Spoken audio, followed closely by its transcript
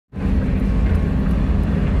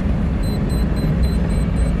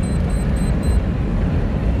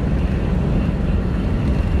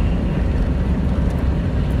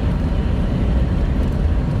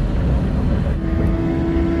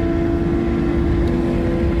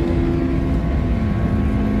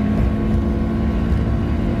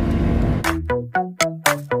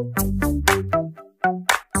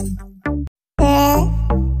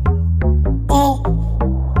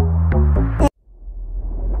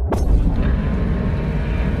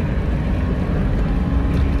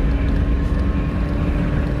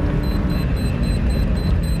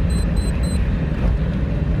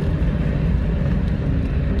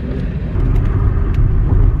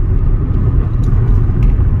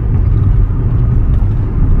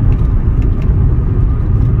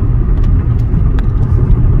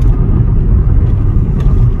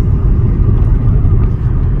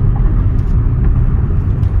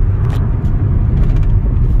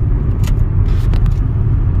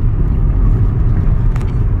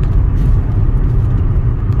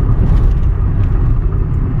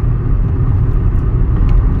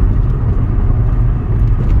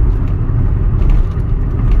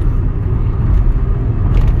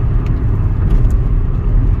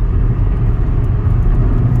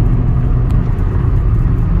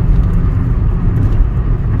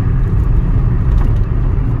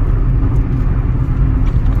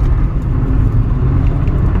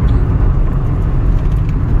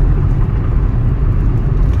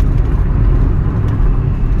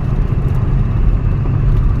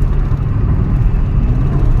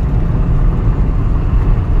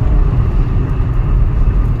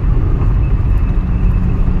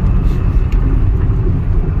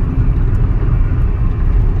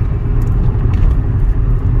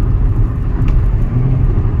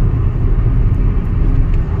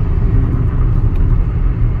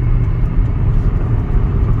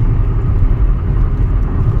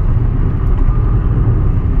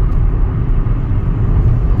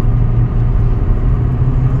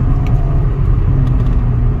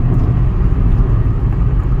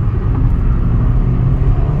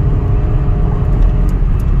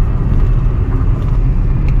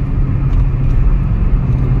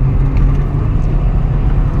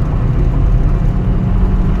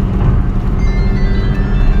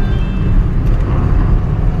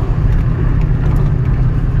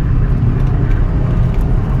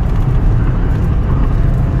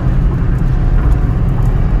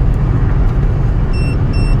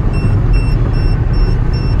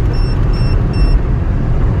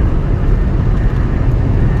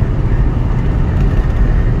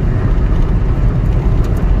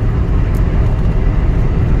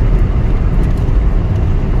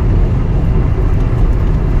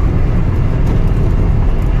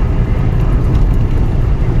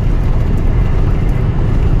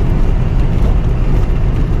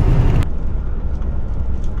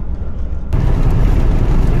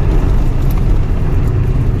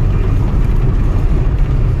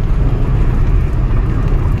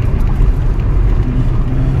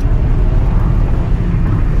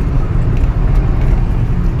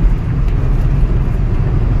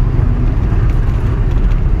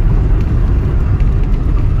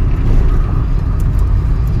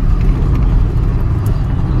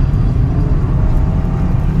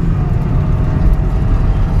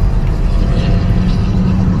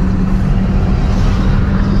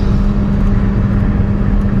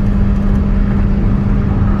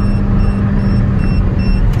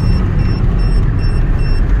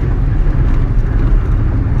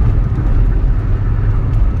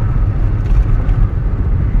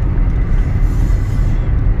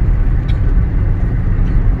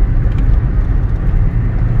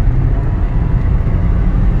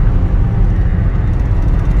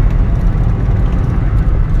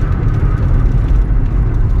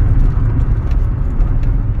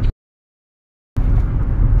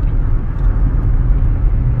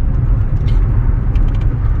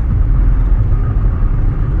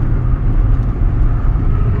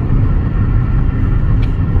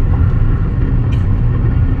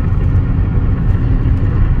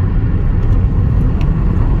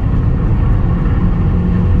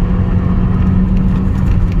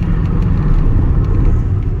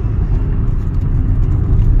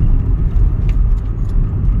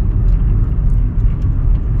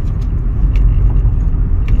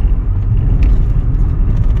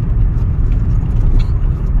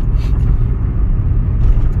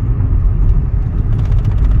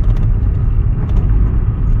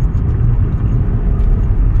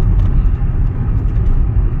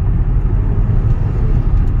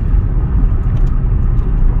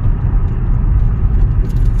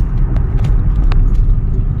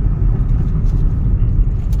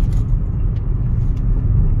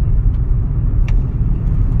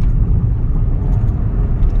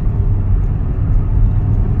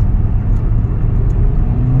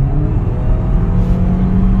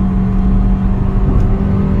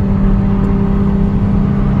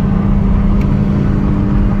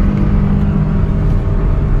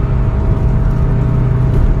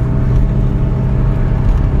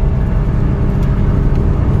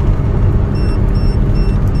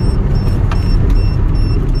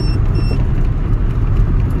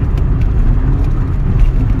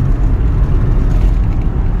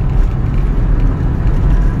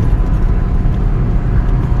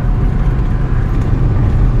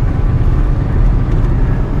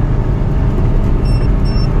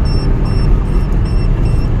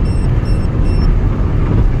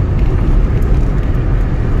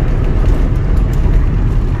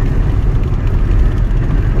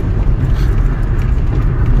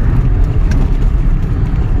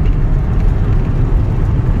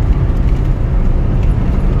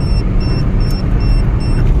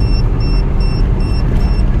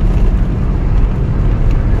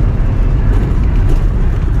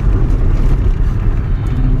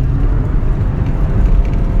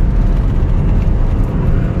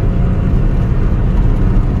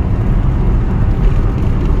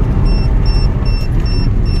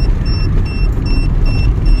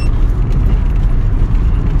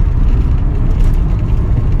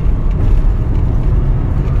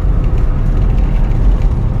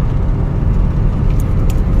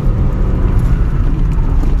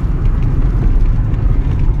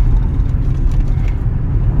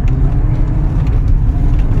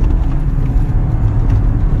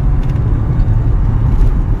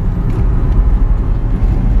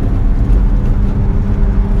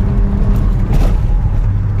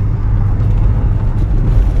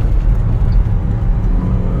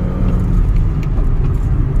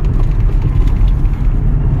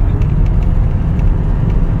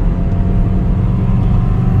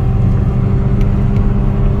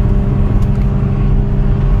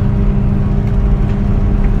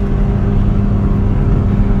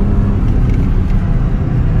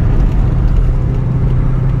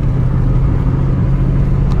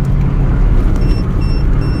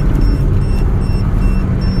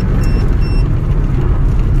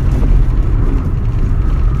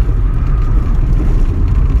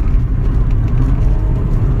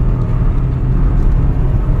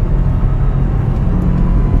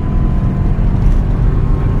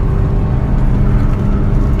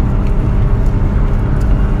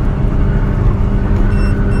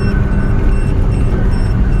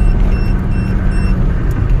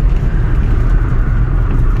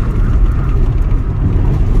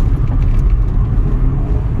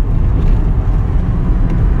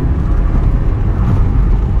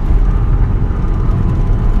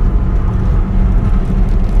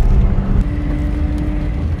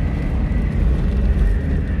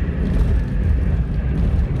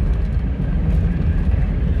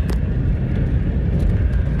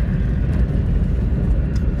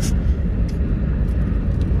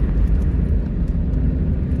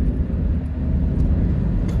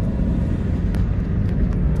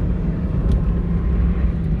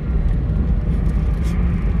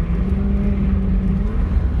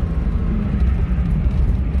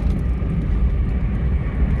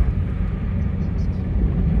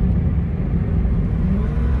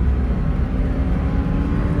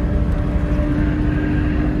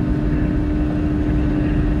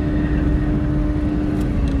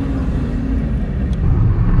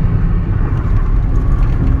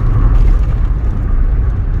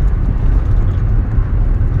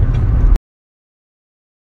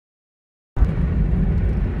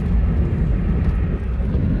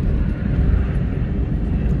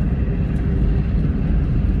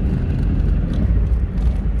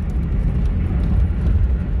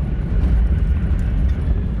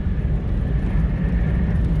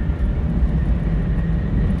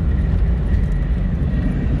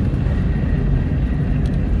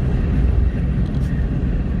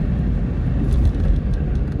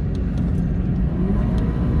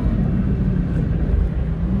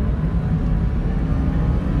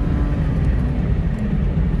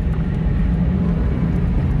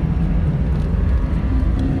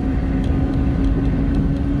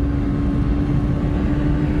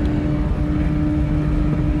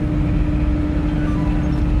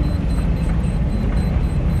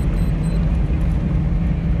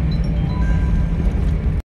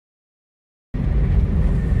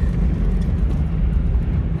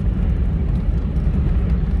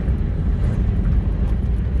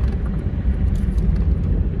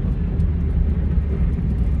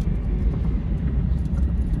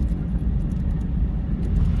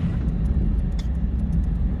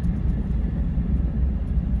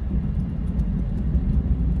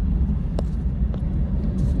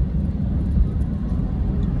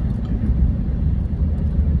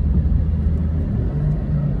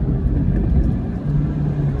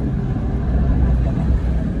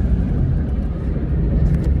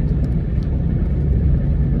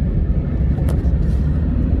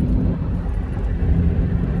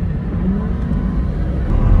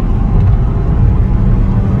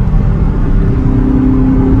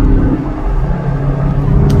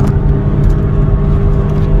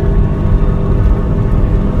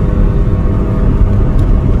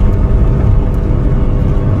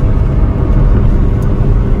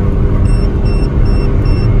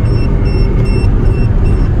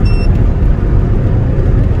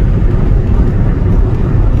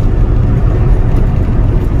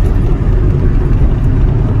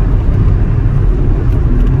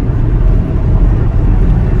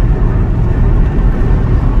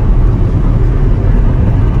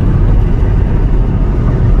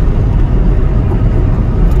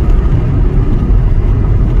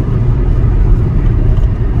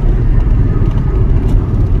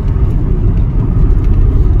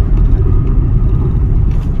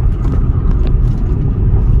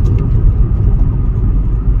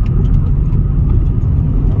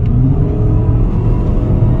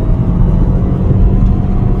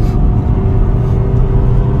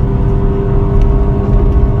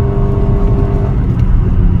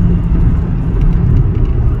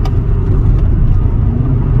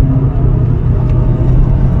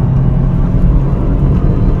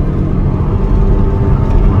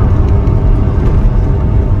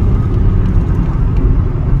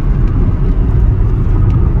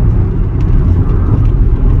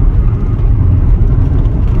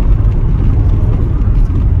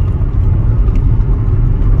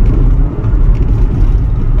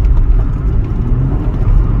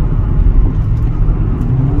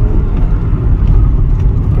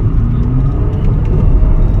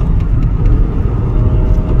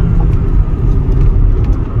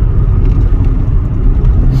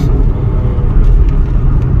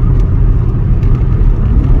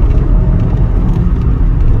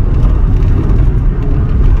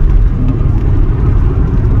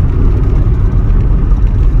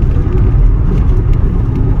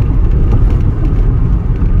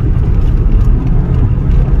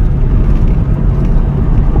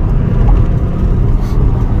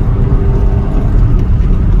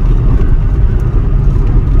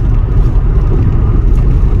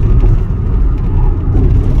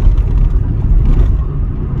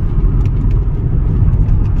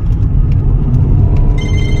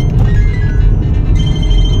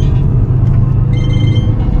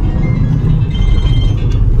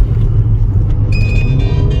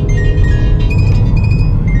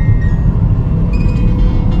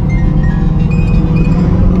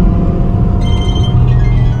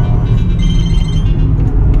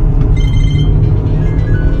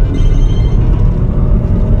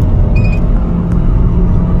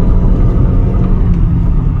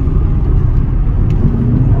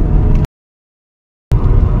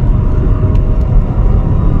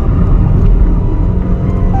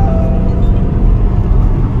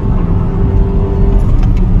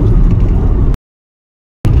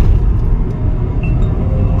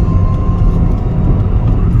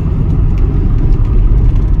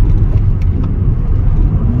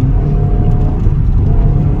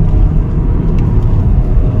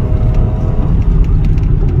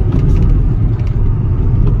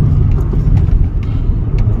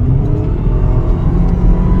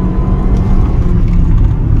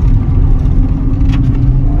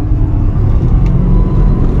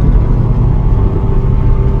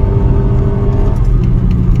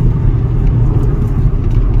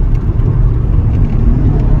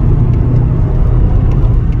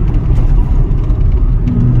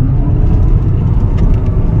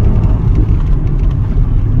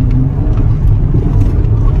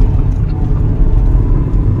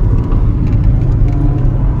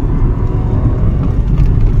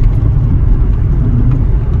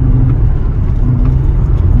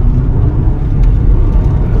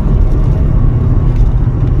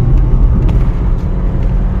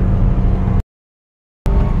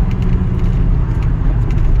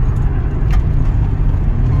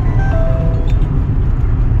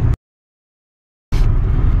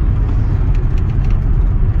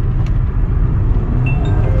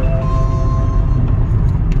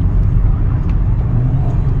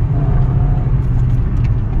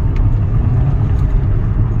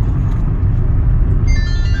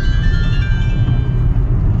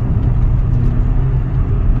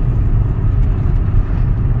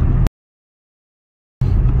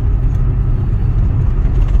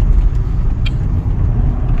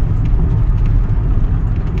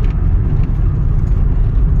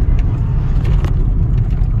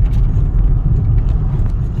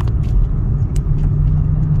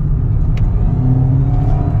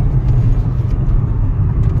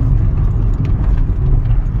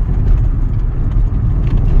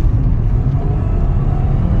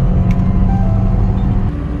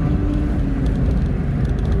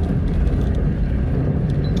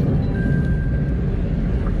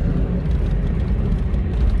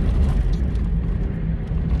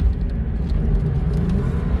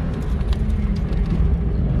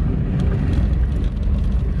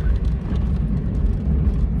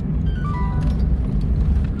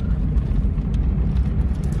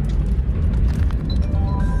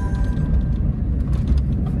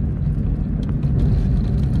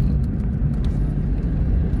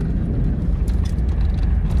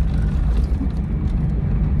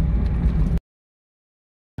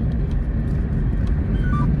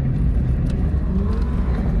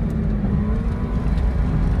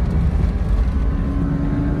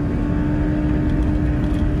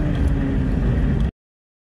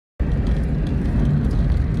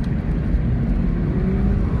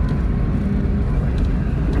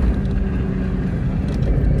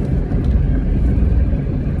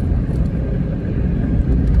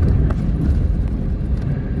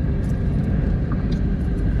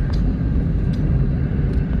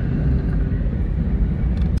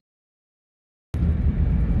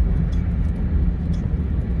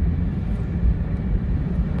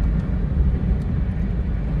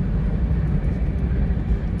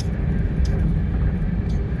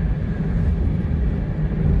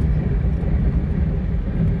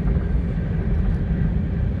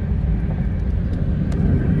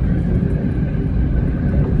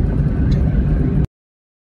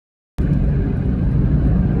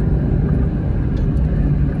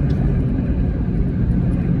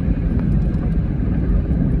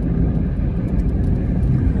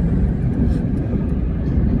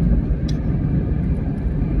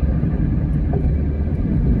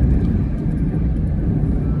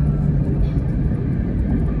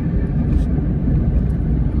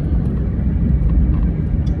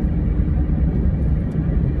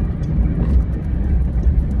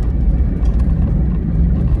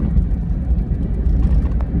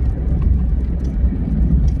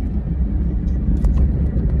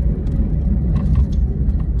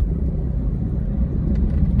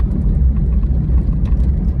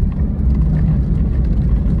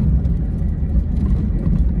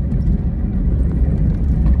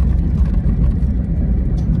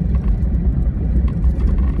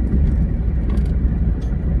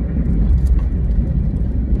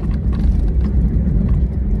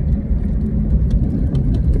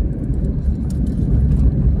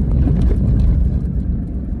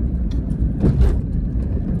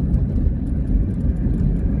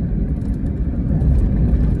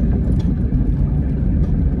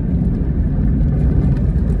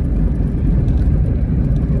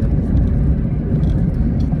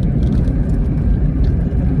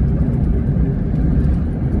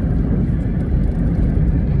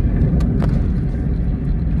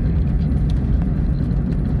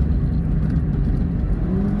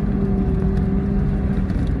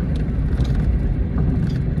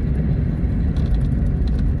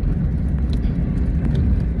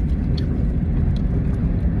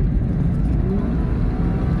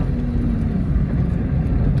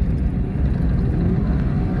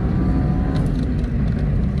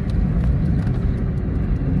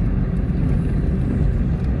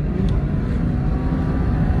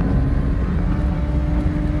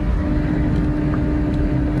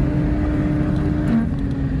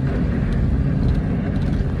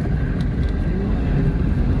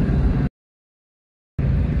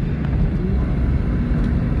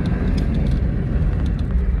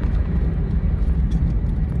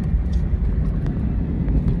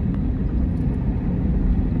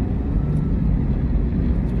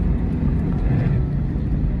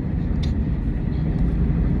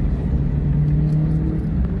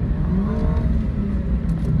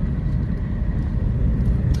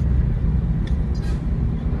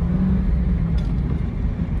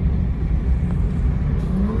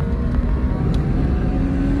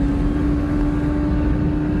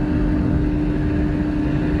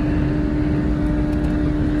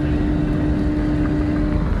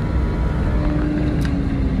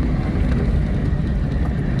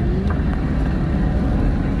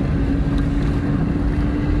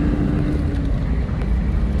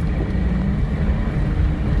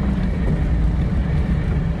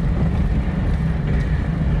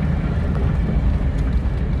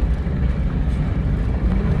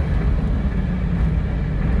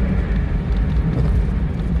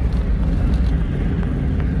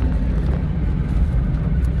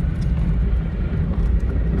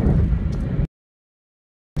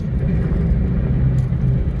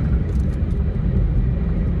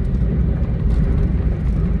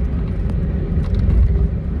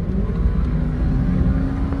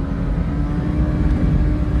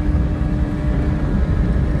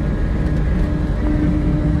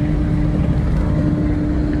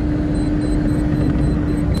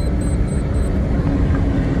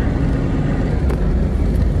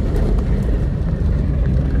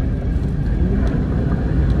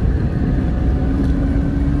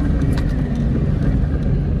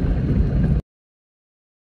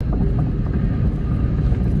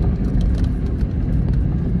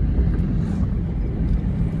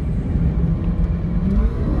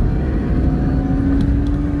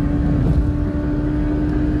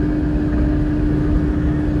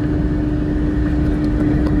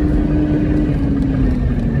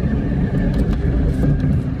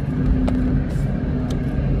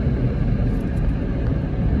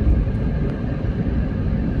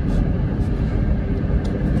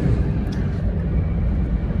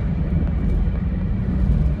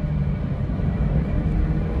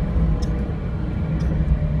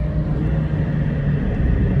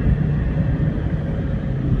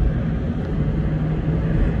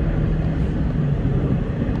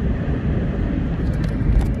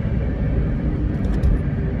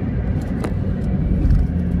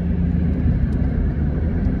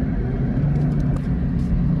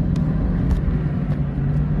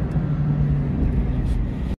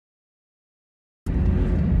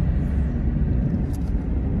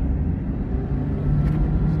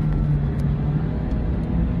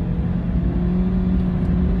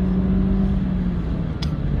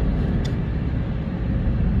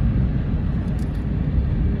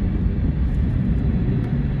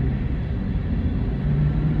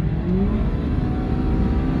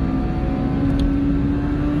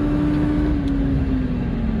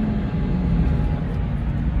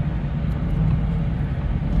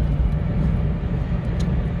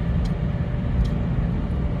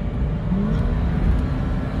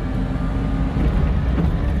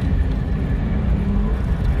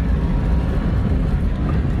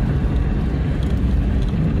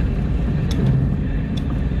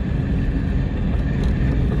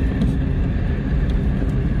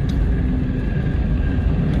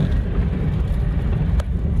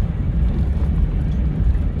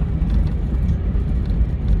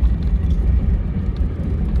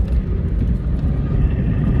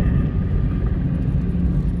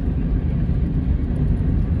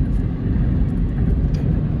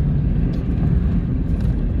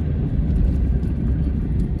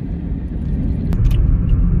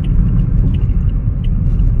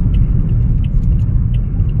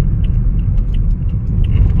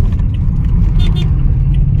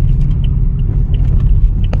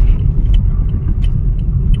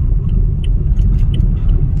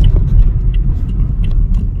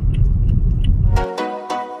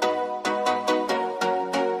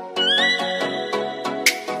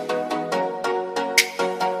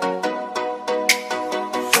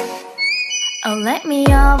Oh, let me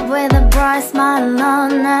up with a bright smile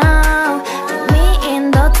on now. Put me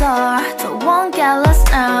in the dark, so won't get lost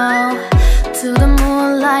now. To the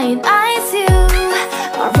moonlight, eyes you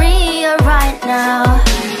are real right now.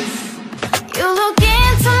 You look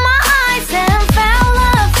into my eyes and felt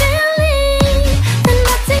a feeling that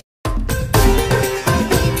nothing.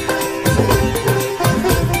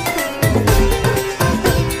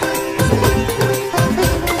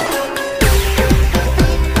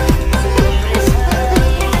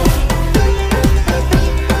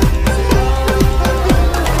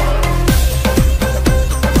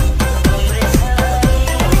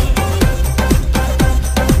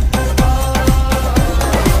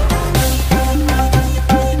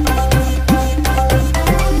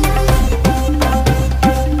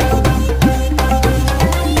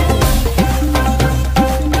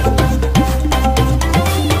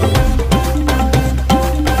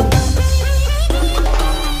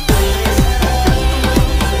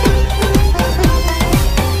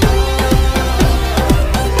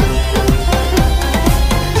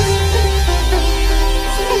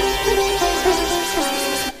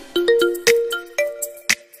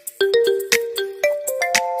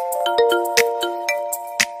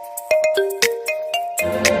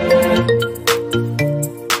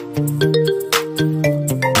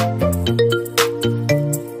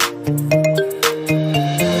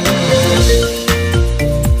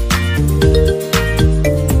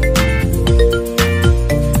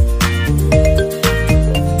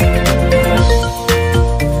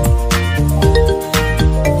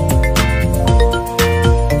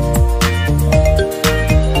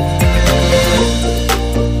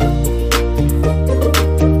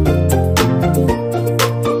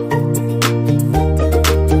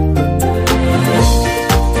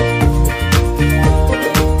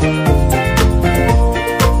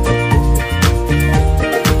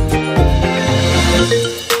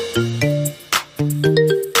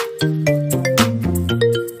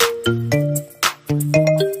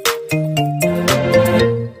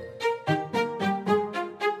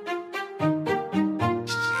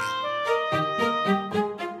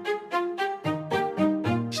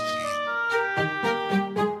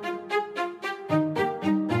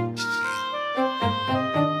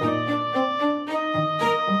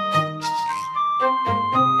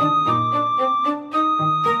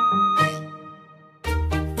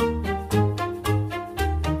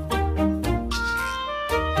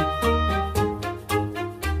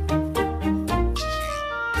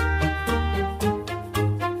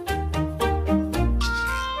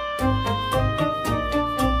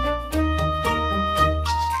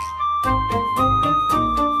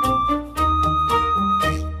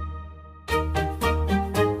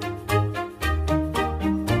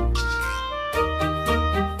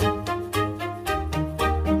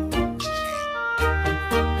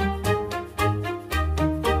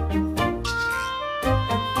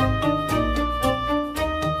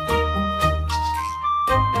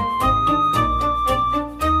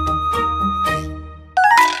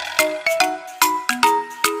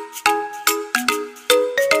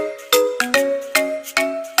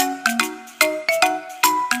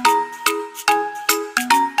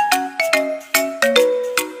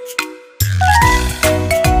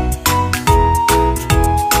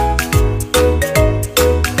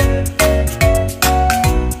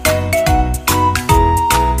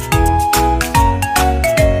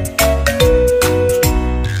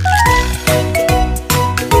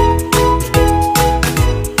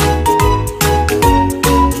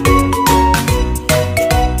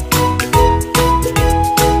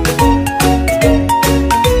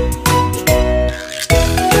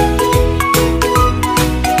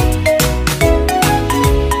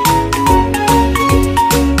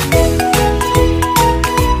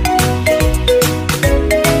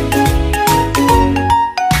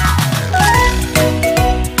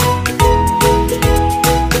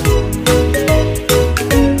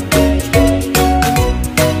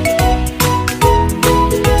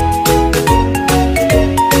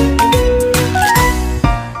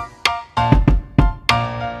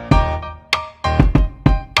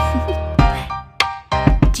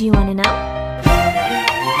 Do you want to know?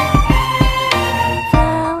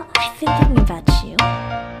 Well, I've been thinking about you,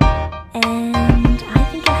 and I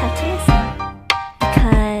think you'll have to listen,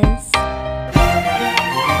 because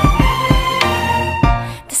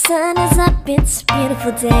the sun is up, it's a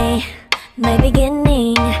beautiful day. My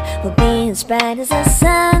beginning will be as bright as the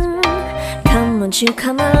sun. Come, won't you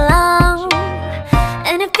come along?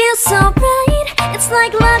 And it feels so bright, it's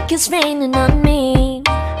like luck is raining on me.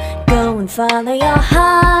 Go and follow your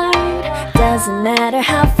heart, doesn't matter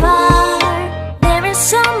how far. There is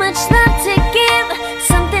so much love to give.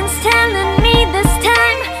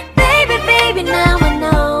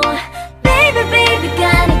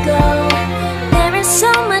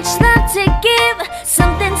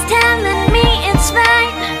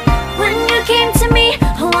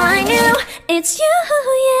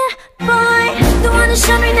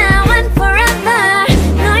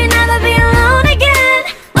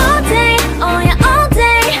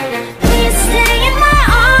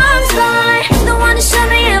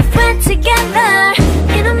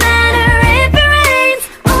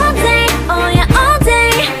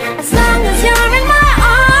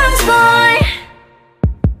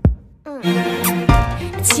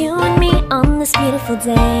 me on this beautiful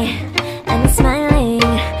day, and it's smiling,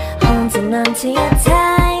 holding on to you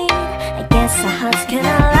tight. I guess our hearts can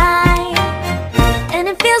align, and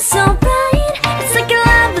it feels so right. It's like your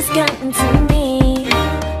love has gotten to me.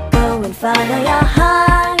 Go and follow your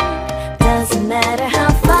heart, doesn't matter how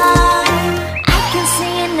far. I can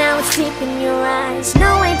see it now, it's deep in your eyes. No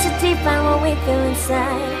way to define what we feel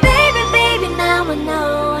inside. Baby, baby, now I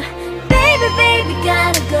know. Baby, baby,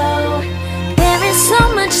 gotta go. There is so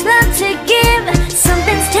much love to give.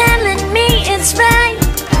 Something's telling me it's right.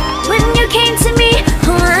 When you came to me,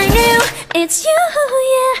 oh, I knew it's you,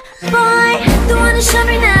 yeah, boy. The one who showed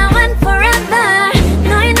me now and forever.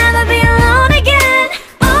 No, you'll never be alone again.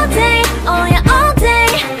 All day, oh yeah, all day.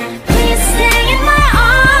 Please stay in my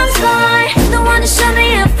arms, boy. The one who showed me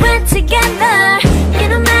if we're together. It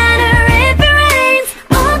don't matter if it rains.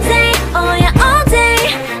 All day, oh yeah, all day.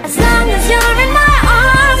 As long as you're in my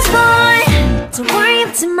arms, boy. Don't worry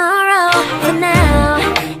of tomorrow. For now,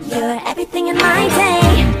 you're everything in my day.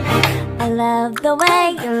 I love the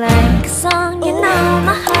way you like a song. You know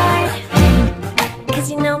my heart, 'cause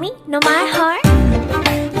you know me, know my heart.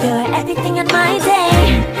 You're everything in my day.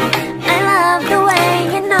 I love the way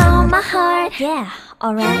you know my heart. Yeah,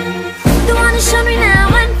 alright. The one who showed me now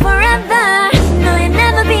and forever. No, you'll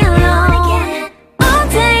never be alone again. All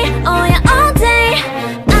day, oh yeah, all day.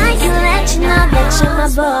 I can let you know that you're my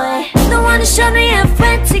boy. The one who showed me if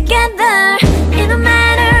we're together.